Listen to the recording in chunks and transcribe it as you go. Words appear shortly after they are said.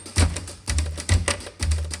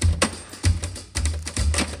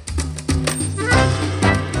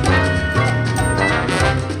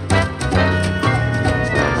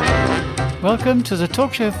Welcome to the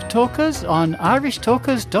Talk Show for Talkers on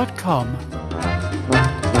irishtalkers.com.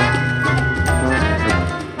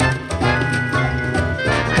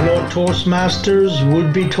 Hello Toastmasters,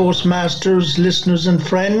 would-be Toastmasters, listeners and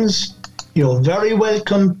friends. You're very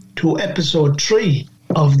welcome to episode 3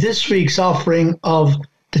 of this week's offering of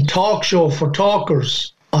the Talk Show for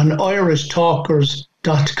Talkers on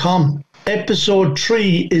irishtalkers.com. Episode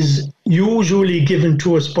 3 is usually given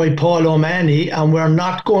to us by Paul O'Mahony, and we're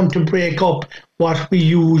not going to break up what we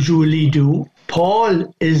usually do.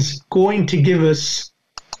 Paul is going to give us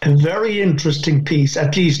a very interesting piece,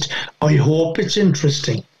 at least I hope it's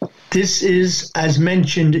interesting. This is, as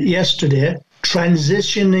mentioned yesterday,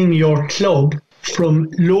 transitioning your club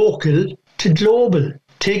from local to global.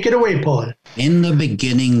 Take it away, Paul. In the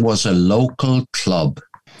beginning was a local club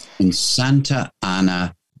in Santa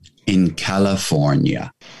Ana in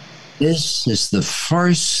California. This is the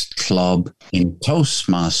first club in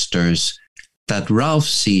Toastmasters that Ralph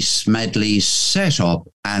C. Smedley set up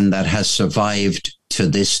and that has survived to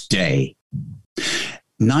this day.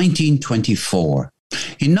 1924.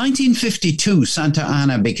 In 1952, Santa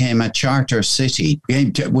Ana became a charter city.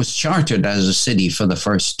 It was chartered as a city for the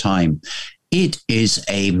first time. It is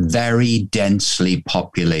a very densely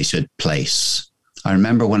populated place. I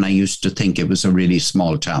remember when I used to think it was a really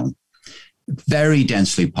small town. Very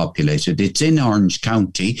densely populated. It's in Orange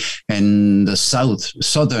County in the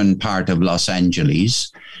southern part of Los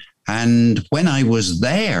Angeles. And when I was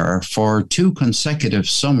there for 2 consecutive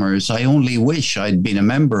summers, I only wish I'd been a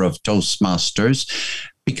member of Toastmasters,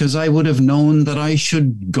 because I would have known that I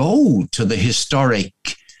should go to the historic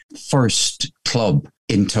first club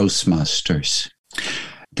in Toastmasters.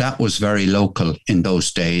 That was very local in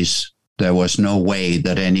those days. There was no way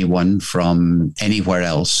that anyone from anywhere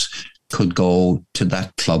else could go to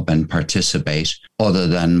that club and participate other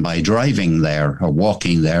than by driving there or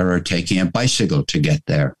walking there or taking a bicycle to get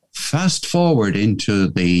there. Fast forward into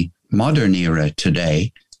the modern era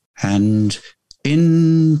today, and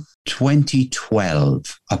in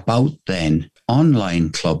 2012, about then, online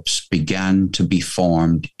clubs began to be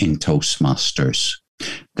formed in Toastmasters.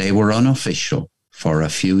 They were unofficial for a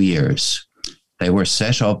few years. They were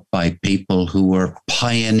set up by people who were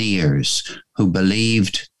pioneers, who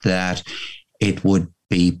believed that it would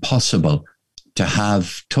be possible to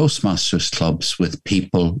have Toastmasters clubs with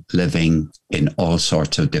people living in all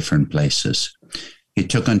sorts of different places. It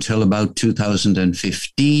took until about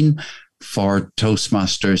 2015 for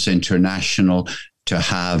Toastmasters International to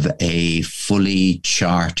have a fully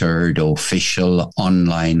chartered, official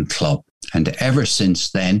online club. And ever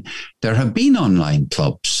since then, there have been online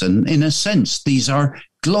clubs. And in a sense, these are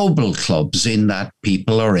global clubs in that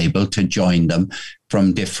people are able to join them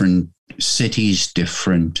from different cities,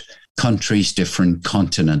 different countries, different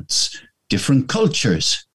continents, different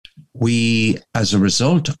cultures. We, as a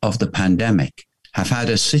result of the pandemic, have had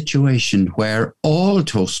a situation where all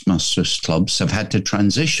Toastmasters clubs have had to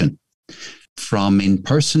transition from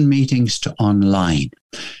in-person meetings to online.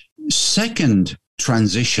 Second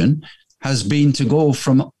transition has been to go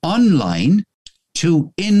from online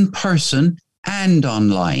to in-person and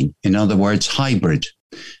online. In other words, hybrid.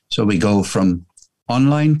 So we go from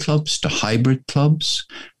online clubs to hybrid clubs.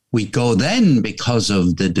 We go then, because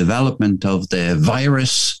of the development of the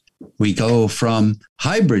virus, we go from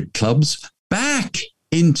hybrid clubs back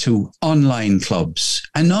into online clubs.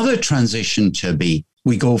 Another transition to be,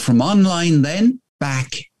 we go from online then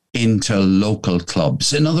back into local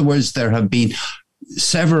clubs. In other words, there have been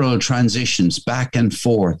several transitions back and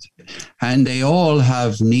forth, and they all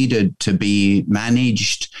have needed to be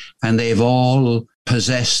managed, and they've all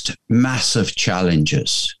possessed massive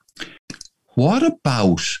challenges. What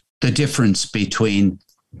about the difference between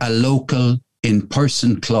a local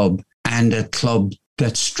in-person club and a club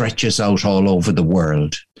that stretches out all over the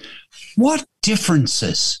world? What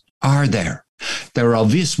differences are there? There are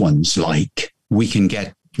obvious ones, like we can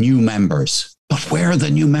get new members. But where are the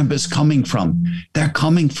new members coming from? They're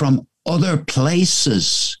coming from other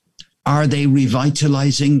places. Are they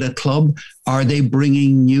revitalizing the club? Are they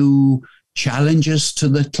bringing new challenges to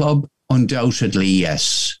the club? Undoubtedly,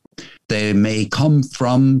 yes. They may come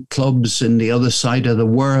from clubs in the other side of the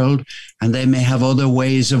world, and they may have other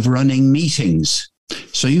ways of running meetings.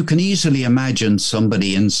 So you can easily imagine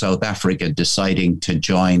somebody in South Africa deciding to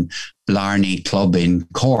join Blarney Club in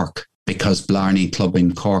Cork, because Blarney Club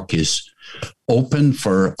in Cork is open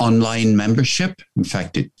for online membership. In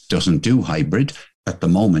fact, it doesn't do hybrid at the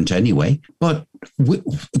moment anyway. But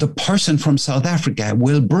the person from South Africa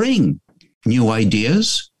will bring new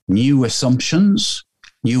ideas, new assumptions,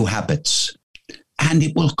 new habits, and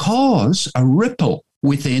it will cause a ripple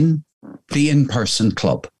within the in-person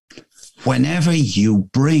club. whenever you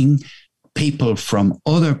bring people from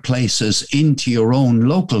other places into your own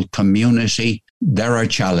local community, there are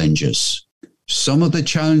challenges. Some of the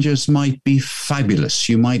challenges might be fabulous.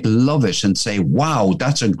 You might love it and say, wow,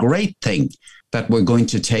 that's a great thing that we're going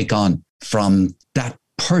to take on from that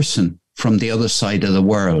person from the other side of the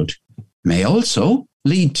world. May also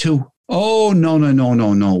lead to, oh,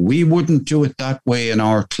 no, we wouldn't do it that way in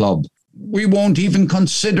our club. We won't even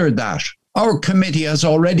consider that. Our committee has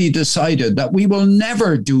already decided that we will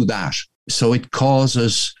never do that. So it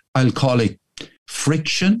causes, I'll call it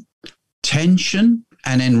friction, tension,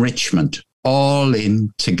 and enrichment all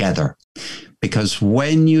in together. Because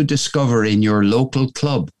when you discover in your local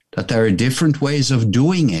club that there are different ways of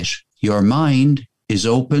doing it, your mind is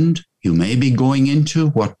opened. You may be going into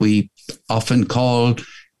what we often call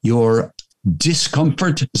your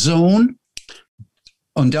discomfort zone.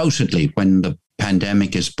 Undoubtedly, when the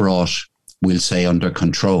pandemic is brought, we'll say, under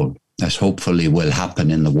control, as hopefully will happen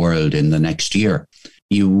in the world in the next year,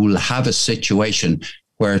 you will have a situation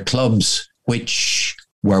where clubs which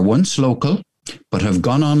were once local but have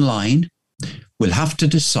gone online will have to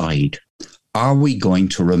decide, are we going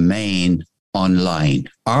to remain online?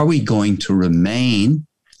 Are we going to remain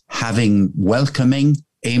having welcoming,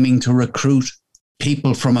 aiming to recruit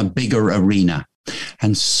people from a bigger arena?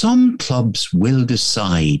 And some clubs will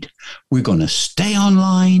decide, we're going to stay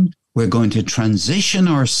online. We're going to transition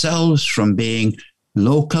ourselves from being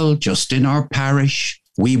local, just in our parish.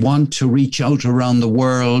 We want to reach out around the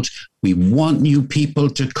world. We want new people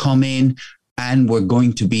to come in, and we're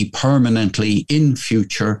going to be permanently in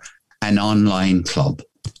future an online club.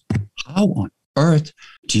 How on earth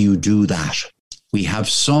do you do that? We have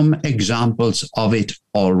some examples of it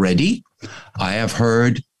already. I have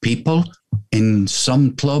heard people in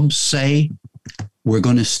some clubs say, we're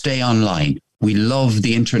going to stay online. We love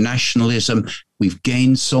the internationalism. We've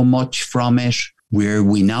gained so much from it, where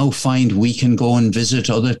we now find we can go and visit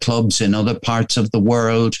other clubs in other parts of the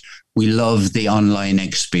world. We love the online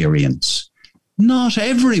experience. Not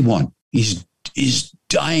everyone is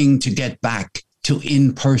dying to get back to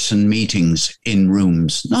in-person meetings in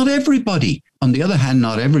rooms. Not everybody. On the other hand,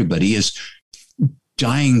 not everybody is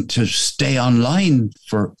dying to stay online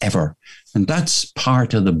forever. And that's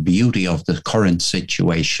part of the beauty of the current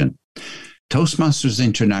situation. Toastmasters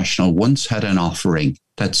International once had an offering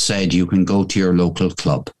that said you can go to your local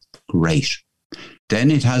club. Great.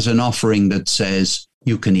 Then it has an offering that says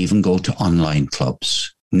you can even go to online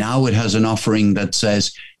clubs. Now it has an offering that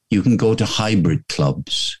says you can go to hybrid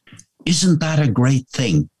clubs. Isn't that a great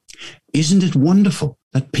thing? Isn't it wonderful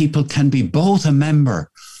that people can be both a member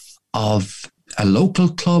of a local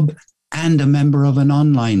club and a member of an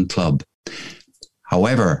online club?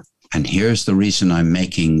 However, and here's the reason I'm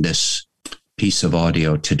making this piece of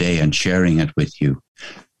audio today and sharing it with you.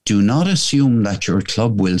 Do not assume that your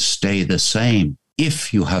club will stay the same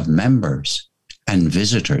if you have members and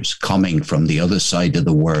visitors coming from the other side of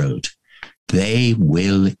the world. They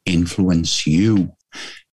will influence you.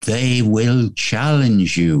 They will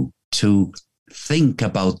challenge you to think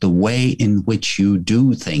about the way in which you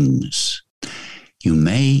do things. You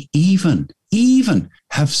may even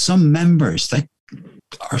have some members that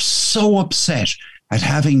are so upset at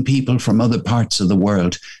having people from other parts of the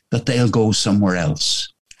world that they'll go somewhere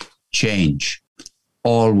else. Change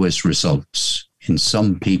always results in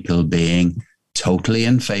some people being totally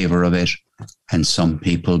in favor of it, and some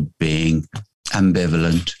people being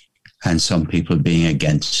ambivalent, and some people being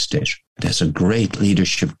against it. There's a great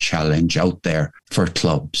leadership challenge out there for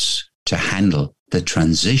clubs to handle the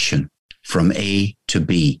transition from A to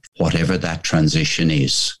B, whatever that transition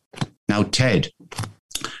is. Now, Ted,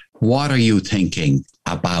 what are you thinking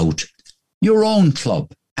about your own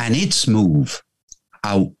club and its move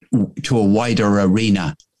out to a wider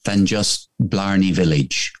arena than just Blarney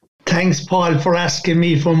Village? Thanks, Paul, for asking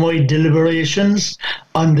me for my deliberations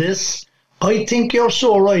on this. I think you're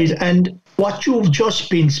so right. And what you've just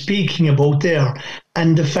been speaking about there,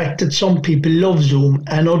 and the fact that some people love Zoom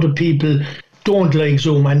and other people don't like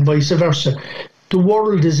Zoom and vice versa. The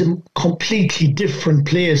world is a completely different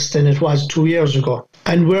place than it was 2 years ago.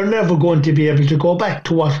 And we're never going to be able to go back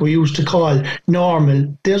to what we used to call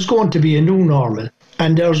normal. There's going to be a new normal.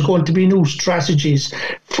 And there's going to be new strategies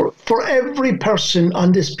for every person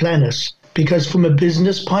on this planet. Because from a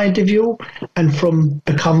business point of view and from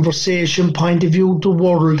a conversation point of view, the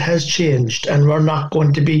world has changed. And we're not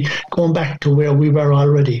going to be going back to where we were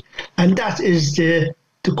already. And that is the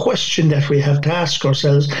question that we have to ask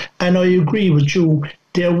ourselves. And I agree with you.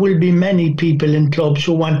 There will be many people in clubs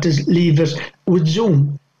who want to leave it with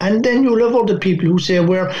Zoom. And then you'll have other people who say,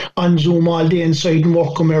 we're on Zoom all day inside and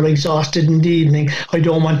work and we're exhausted in the evening. I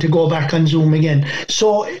don't want to go back on Zoom again.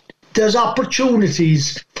 So there's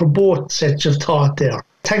opportunities for both sets of thought there.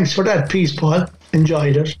 Thanks for that piece, Paul.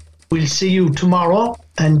 Enjoyed it. We'll see you tomorrow,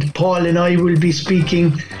 and Paul and I will be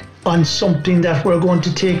speaking on something that we're going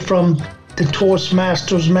to take from the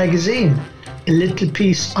Toastmasters magazine, a little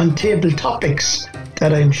piece on table topics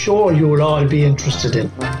that I'm sure you will all be interested in.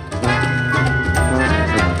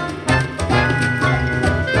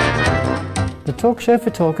 The Talk Show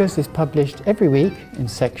for Talkers is published every week in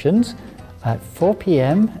sections at 4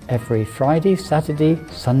 p.m. every Friday, Saturday,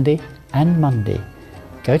 Sunday and Monday.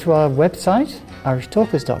 Go to our website,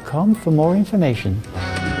 irishtalkers.com, for more information.